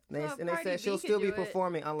 Yeah, So and they Cardi said B she'll could still be do it.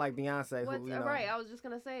 performing, unlike Beyonce, What's, who you know. right, I was just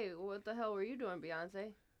gonna say, what the hell were you doing,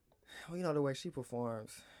 Beyonce? Well, you know the way she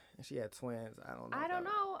performs, and she had twins. I don't know. I don't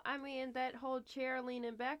know. I mean, that whole chair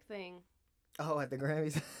leaning back thing Oh, at the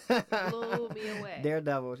Grammys. blew me away.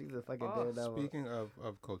 Daredevil. She's a fucking Oh. daredevil. Speaking of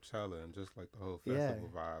Coachella and just like the whole Yeah. festival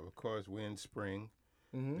vibe, of course, we're in spring.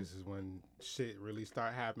 Mm-hmm. This is when shit really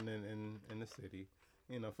start happening in the city.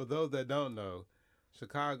 You know, for those that don't know,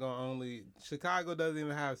 Chicago doesn't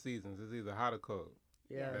even have seasons. It's either hot or cold.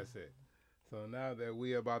 Yeah. That's it. So now that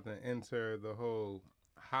we about to enter the whole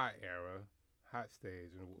hot era, hot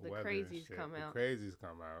stage, and The weather crazies and shit, come out. The crazies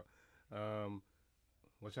come out.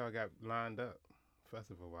 What y'all got lined up,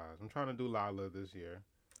 festival wise? I'm trying to do Lala this year.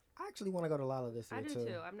 I actually want to go to Lala this year I do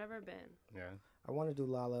too. I've never been. Yeah. I want to do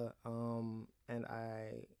Lala. And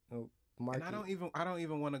I, Marky. And I don't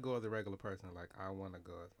even want to go as a regular person. Like I want to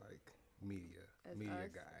go as like media As us?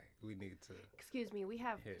 guy. We need to. Excuse me, we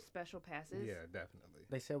have Hit. special passes. Yeah, definitely.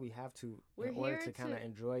 They said we have to, We're in order here to kind of to-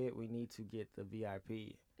 enjoy it, we need to get the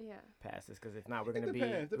VIP Yeah. passes. Because if not, we're It going to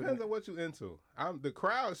be. depends on what you into. The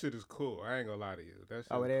crowd shit is cool. I ain't gonna lie to you. That shit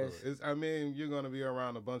Oh, it is is? cool. I mean, you're gonna be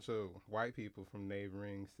around a bunch of white people from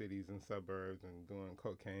neighboring cities and suburbs and doing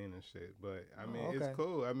cocaine and shit. But I mean, okay. it's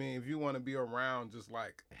cool. I mean, if you want to be around just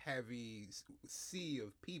like heavy sea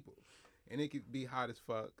of people, and it could be hot as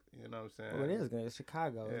fuck. You know what I'm saying? Well, it is going to. It's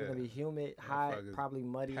Chicago. It's Yeah. going to be humid, hot, Motherfuckers probably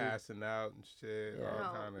muddy. Passing out and shit. Yeah.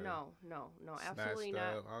 All kind of No, snatched absolutely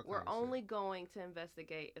not. up, all We're kinda shit. only going to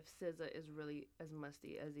investigate if SZA is really as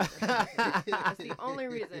musty as he is. That's the only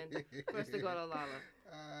reason for us to go to Lala.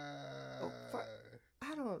 Oh, fuck.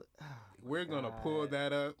 I don't. Oh, We're gonna God. pull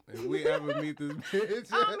that up if we ever meet this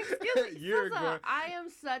bitch. Excuse me, You're SZA, going. I am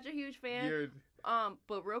such a huge fan. You're,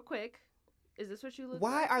 But real quick, is this what you look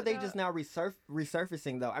Why like are they about- just now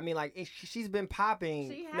resurfacing though? I mean, like she's been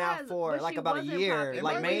popping She now has, for but like she about a wasn't year, popping.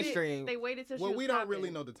 like They waited- mainstream. They waited till she well, was we don't popping.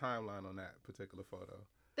 really know the timeline on that particular photo.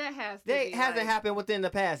 That has to They be hasn't like happened within the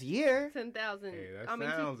past year. 10,000. Hey, that I mean,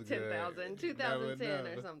 sounds good. 10,000, You never 2010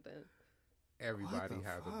 know. or something. Everybody the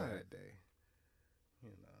has a fuck? bad day. You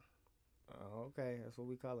know. Oh, okay, that's what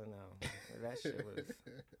we call it now. That shit was.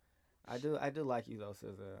 I do like you though,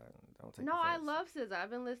 SZA. Don't take No, I offense. love SZA. I've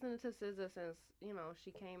been listening to SZA since,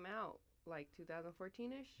 she came out like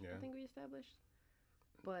 2014-ish, Yeah. I think we established.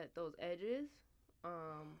 But those edges,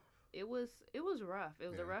 it was rough. It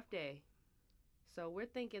was a Yeah. rough day. So we're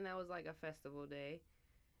thinking that was like a festival day.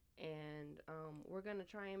 And we're going to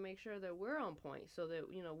try and make sure that we're on point so that,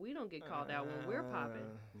 we don't get called out when we're popping,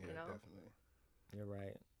 Yeah, you know? definitely. You're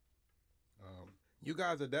right. You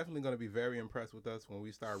guys are definitely going to be very impressed with us when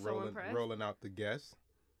we start So impressed. rolling out the guests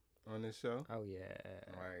on this show. Oh yeah.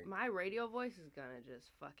 Like, My radio voice is going to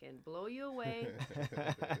just fucking blow you away.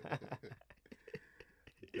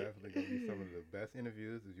 definitely going to be some of the best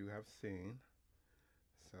interviews that you have seen.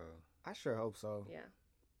 So, I sure hope so. Yeah.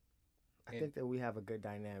 I think that we have a good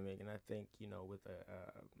dynamic, and I think with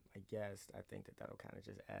a guest, I think that'll kind of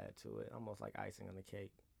just add to it, almost like icing on the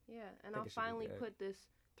cake. Yeah, and think I'll it should be finally good. put this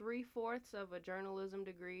 3/4 of a journalism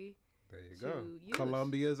degree. there you To go. use.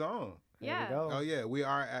 Columbia's on. There Yeah. we go. Oh, yeah. We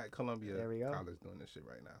are at Columbia There we go. College doing this shit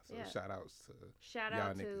right now. So, Yeah. shout outs to. Shout Y'all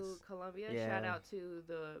out to niggas. Columbia. Yeah. Shout out to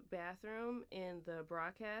the bathroom in the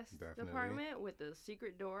broadcast Definitely. department with the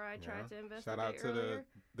secret door I tried to investigate Shout out to earlier.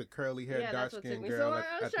 the curly haired, Yeah, dark that's what took skinned me. girl So at,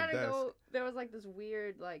 I was at the trying to desk. go. There was like this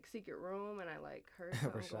weird secret room, and I heard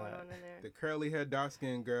something going Rashad. on in there. The curly haired, dark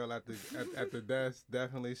skinned girl at the at the desk.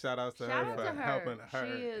 Definitely shout outs to Shout her out for to her. helping her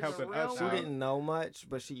She is a helping real us She out. didn't know much,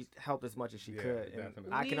 but she helped as much as she Yeah, could. And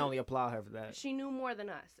definitely. I can We- only applaud her for that. She knew more than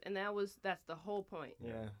us, and that's the whole point.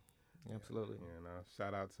 Yeah, absolutely. You know,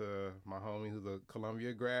 shout out to my homie who's a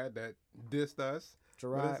Columbia grad that dissed us. But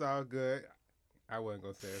Gerard, it's all good. I wasn't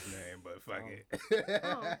gonna say his name, but fuck Oh. it.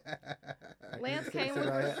 Oh. Lance came with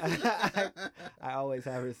I always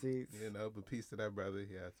have receipts. You know, but peace to that brother.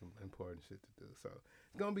 He had some important shit to do. So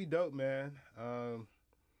it's gonna be dope, man.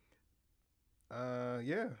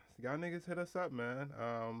 Yeah. Y'all niggas hit us up, man.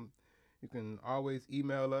 You can always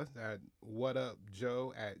email us at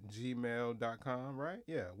whatupjoe@gmail.com, right?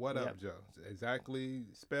 Yeah, what up, Yep. Joe? Exactly,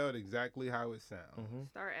 spelled exactly how it sounds. Mm-hmm.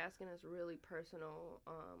 Start asking us really personal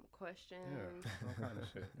questions. Yeah, all kind of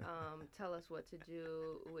shit. Tell us what to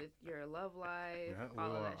do with your love life, Yeah, we all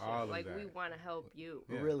of want that shit. all of Like, we that. want to help you.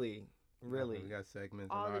 Yeah. Really. We got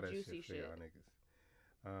segments All and all the that juicy shit for shit. y'all niggas.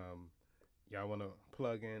 Y'all want to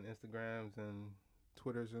plug in Instagrams and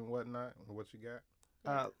Twitters and whatnot? What you got?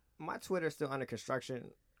 My Twitter's still under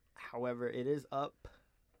construction. However, it is up.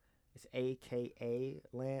 It's AKA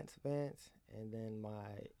Lance Vance. and then my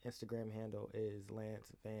Instagram handle is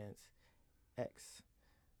Lance Vance X.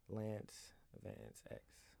 Lance Vance X.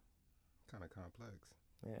 Kind of complex.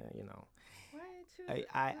 Yeah, you know. Why two?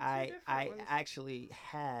 I two different ones? actually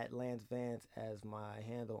had Lance Vance as my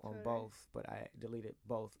handle on Twitter. both, but I deleted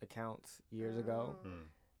both accounts years ago. Oh. Mm.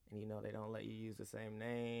 And you know they don't let you use the same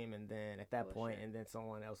name, and then at that point, Bullshit. and then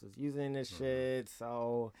someone else is using this Mhm. shit.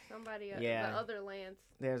 So Somebody, Yeah. the other Lance.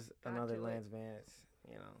 there's Got another to it. Lance Vance.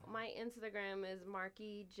 You know. My Instagram is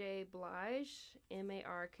Markie J Blige,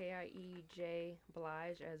 MarkieJ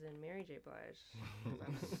Blige, as in Mary J Blige.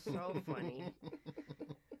 I'm so funny.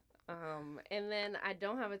 And then I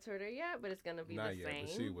don't have a Twitter yet, but it's gonna be Not the yet, same.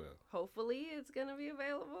 but she will. Hopefully, it's gonna be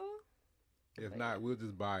available. If But not, yeah. we'll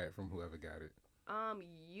just buy it from whoever got it.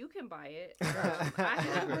 You can buy it. I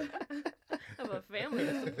have a family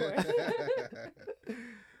to support.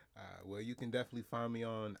 Well, you can definitely find me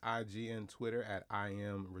on IG and Twitter at I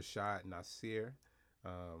am Rashad Nasir,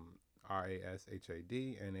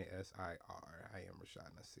 RASHADNASIR. I am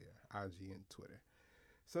Rashad Nasir, IG and Twitter.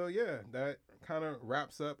 So yeah, that kind of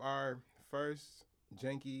wraps up our first Janky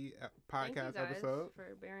Thank you podcast guys episode.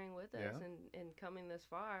 for bearing with us Yeah. and coming this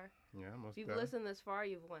far. Yeah, most If you've definitely. listened this far,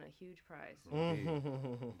 you've won a huge prize, Indeed.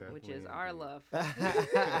 which Definitely is our indeed. love.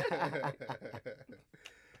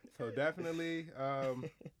 So definitely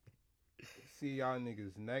see y'all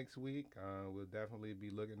niggas next week. We'll definitely be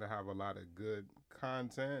looking to have a lot of good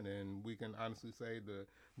content, and we can honestly say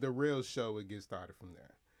the real show would get started from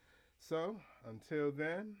there. So until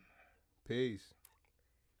then, peace.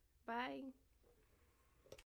 Bye.